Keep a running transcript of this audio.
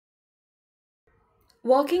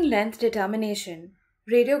Working length determination,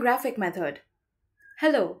 radiographic method.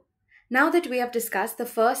 Hello. Now that we have discussed the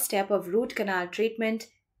first step of root canal treatment,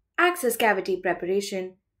 access cavity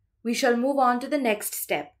preparation, we shall move on to the next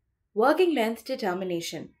step, working length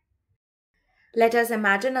determination. Let us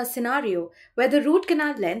imagine a scenario where the root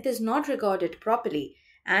canal length is not recorded properly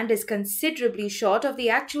and is considerably short of the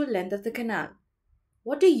actual length of the canal.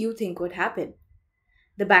 What do you think would happen?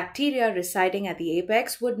 The bacteria residing at the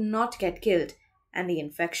apex would not get killed, and the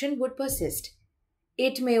infection would persist.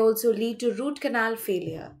 It may also lead to root canal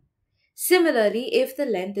failure. Similarly, if the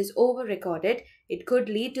length is over-recorded, it could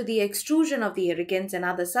lead to the extrusion of the irritants and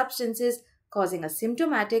other substances, causing a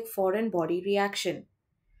symptomatic foreign body reaction.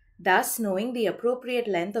 Thus, knowing the appropriate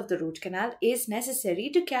length of the root canal is necessary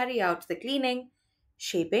to carry out the cleaning,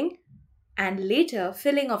 shaping, and later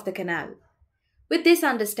filling of the canal. With this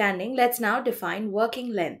understanding, let's now define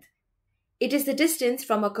working length. It is the distance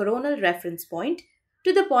from a coronal reference point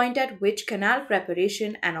to the point at which canal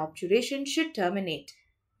preparation and obturation should terminate.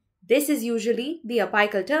 This is usually the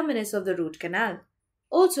apical terminus of the root canal,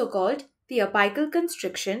 also called the apical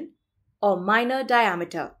constriction or minor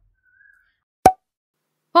diameter.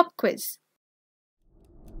 Pop quiz.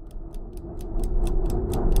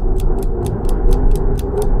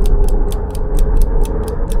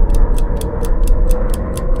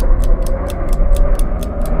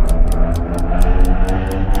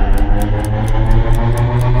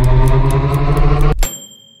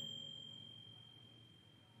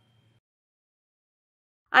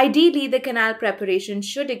 Ideally, the canal preparation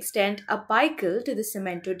should extend apical to the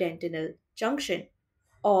cemento-dentinal junction,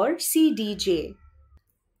 or CDJ.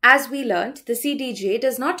 As we learnt, the CDJ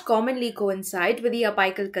does not commonly coincide with the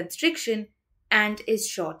apical constriction and is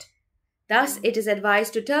short. Thus, it is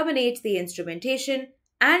advised to terminate the instrumentation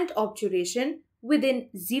and obturation within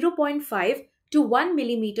 0.5 to 1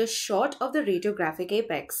 mm short of the radiographic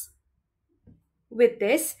apex. With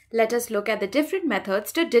this, let us look at the different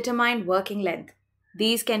methods to determine working length.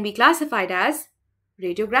 These can be classified as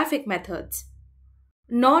radiographic methods,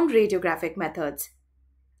 non-radiographic methods,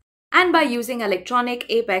 and by using electronic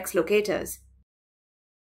apex locators.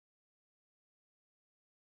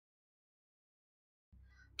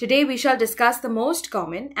 Today we shall discuss the most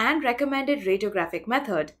common and recommended radiographic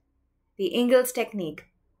method, the Ingles technique.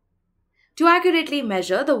 To accurately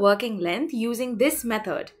measure the working length using this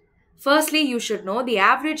method, firstly you should know the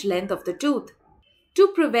average length of the tooth, to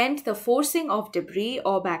prevent the forcing of debris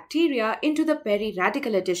or bacteria into the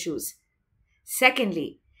periradicular tissues.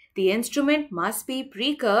 Secondly, the instrument must be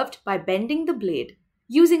pre-curved by bending the blade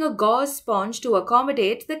using a gauze sponge to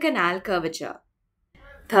accommodate the canal curvature.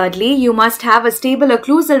 Thirdly, you must have a stable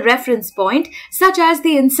occlusal reference point such as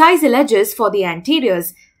the incisal edges for the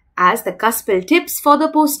anteriors as the cuspal tips for the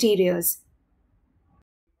posteriors.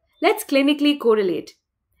 Let's clinically correlate.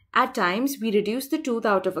 At times, we reduce the tooth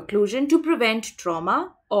out of occlusion to prevent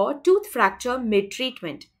trauma or tooth fracture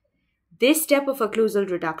mid-treatment. This step of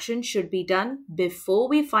occlusal reduction should be done before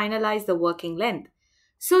we finalize the working length,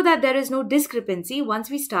 so that there is no discrepancy once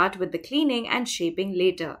we start with the cleaning and shaping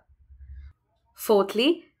later.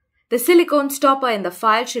 Fourthly, the silicone stopper in the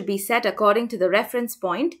file should be set according to the reference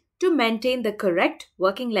point to maintain the correct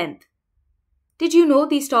working length. Did you know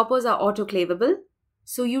these stoppers are autoclavable?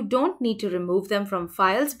 So you don't need to remove them from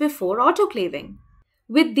files before autoclaving.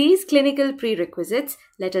 With these clinical prerequisites,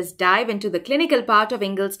 let us dive into the clinical part of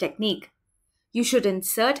Ingles technique. You should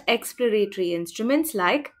insert exploratory instruments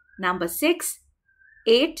like number 6,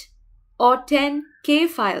 8 or 10 K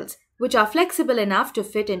files, which are flexible enough to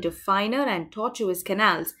fit into finer and tortuous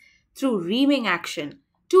canals through reaming action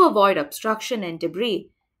to avoid obstruction and debris,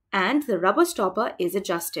 and the rubber stopper is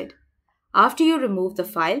adjusted. After you remove the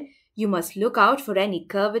file, you must look out for any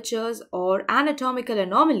curvatures or anatomical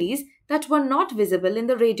anomalies that were not visible in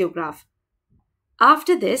the radiograph.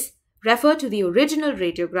 After this, refer to the original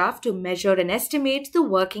radiograph to measure and estimate the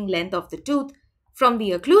working length of the tooth from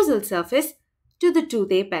the occlusal surface to the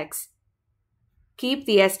tooth apex. Keep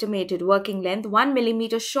the estimated working length 1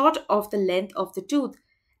 mm short of the length of the tooth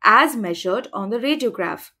as measured on the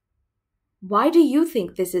radiograph. Why do you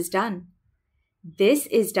think this is done? This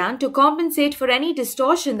is done to compensate for any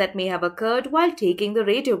distortion that may have occurred while taking the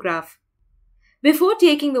radiograph. Before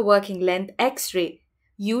taking the working length X-ray,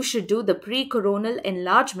 you should do the precoronal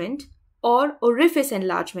enlargement or orifice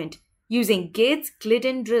enlargement using Gates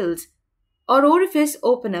Glidden drills or orifice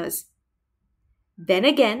openers. Then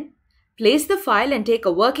again, place the file and take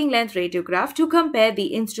a working length radiograph to compare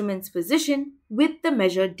the instrument's position with the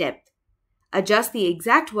measured depth. Adjust the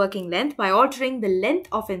exact working length by altering the length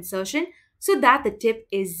of insertion so that the tip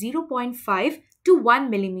is 0.5 to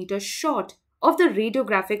 1 mm short of the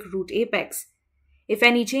radiographic root apex. If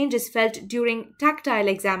any change is felt during tactile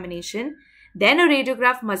examination, then a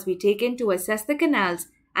radiograph must be taken to assess the canals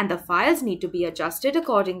and the files need to be adjusted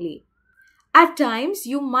accordingly. At times,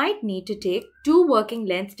 you might need to take two working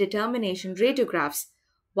length determination radiographs,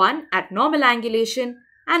 one at normal angulation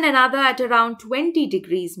and another at around 20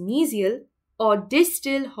 degrees mesial or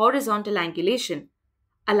distal horizontal angulation,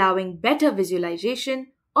 allowing better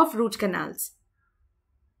visualization of root canals.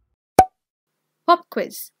 Pop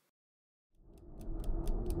quiz.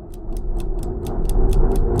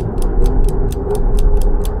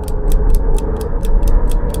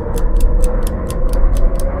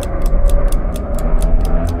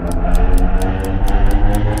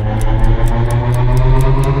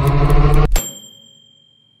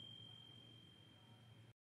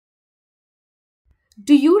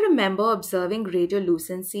 Do you remember observing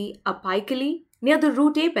radiolucency apically near the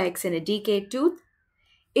root apex in a decayed tooth?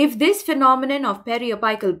 If this phenomenon of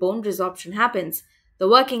periapical bone resorption happens, the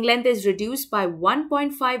working length is reduced by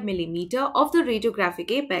 1.5 mm of the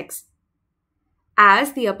radiographic apex,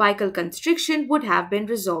 as the apical constriction would have been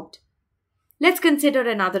resorbed. Let's consider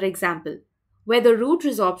another example, where the root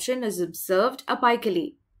resorption is observed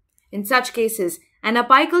apically. In such cases, an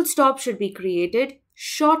apical stop should be created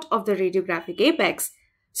short of the radiographic apex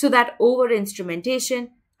so that over-instrumentation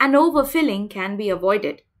and overfilling can be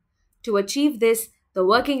avoided. To achieve this, the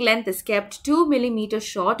working length is kept 2 mm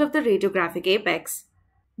short of the radiographic apex.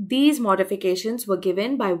 These modifications were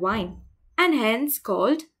given by Wine and hence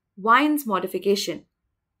called Wine's modification.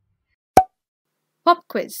 Pop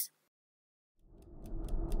quiz.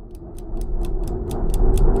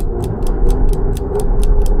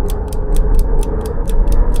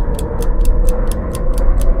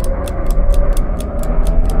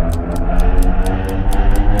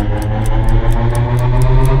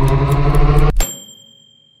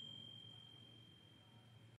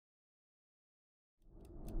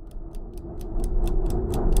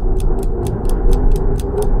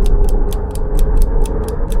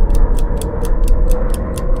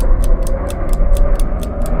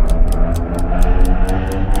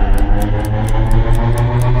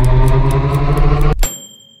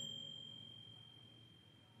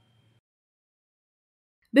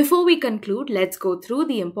 Before we conclude, let's go through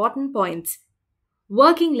the important points.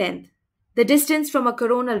 Working length, the distance from a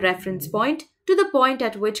coronal reference point to the point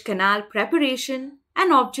at which canal preparation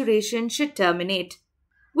and obturation should terminate,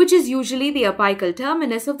 which is usually the apical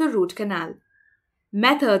terminus of the root canal.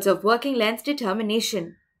 Methods of working length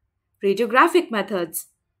determination, radiographic methods,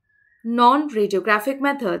 non-radiographic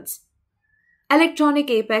methods, electronic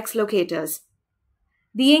apex locators.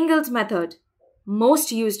 The Ingles method,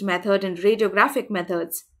 most used method in radiographic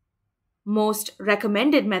methods, most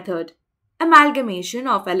recommended method, amalgamation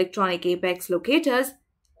of electronic apex locators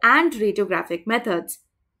and radiographic methods.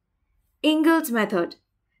 Ingles method,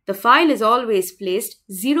 the file is always placed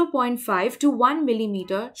 0.5 to 1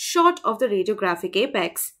 mm short of the radiographic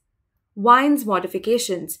apex. Wine's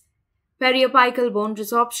modifications, periapical bone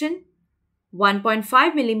resorption, 1.5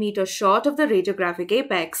 mm short of the radiographic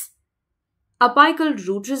apex. Apical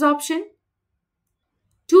root resorption,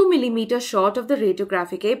 2 mm short of the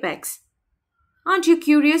radiographic apex. Aren't you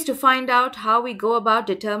curious to find out how we go about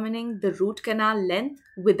determining the root canal length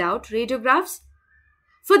without radiographs?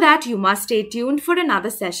 For that, you must stay tuned for another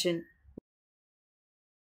session.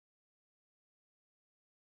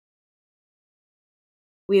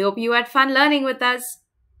 We hope you had fun learning with us.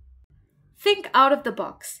 Think out of the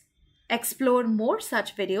box. Explore more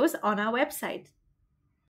such videos on our website.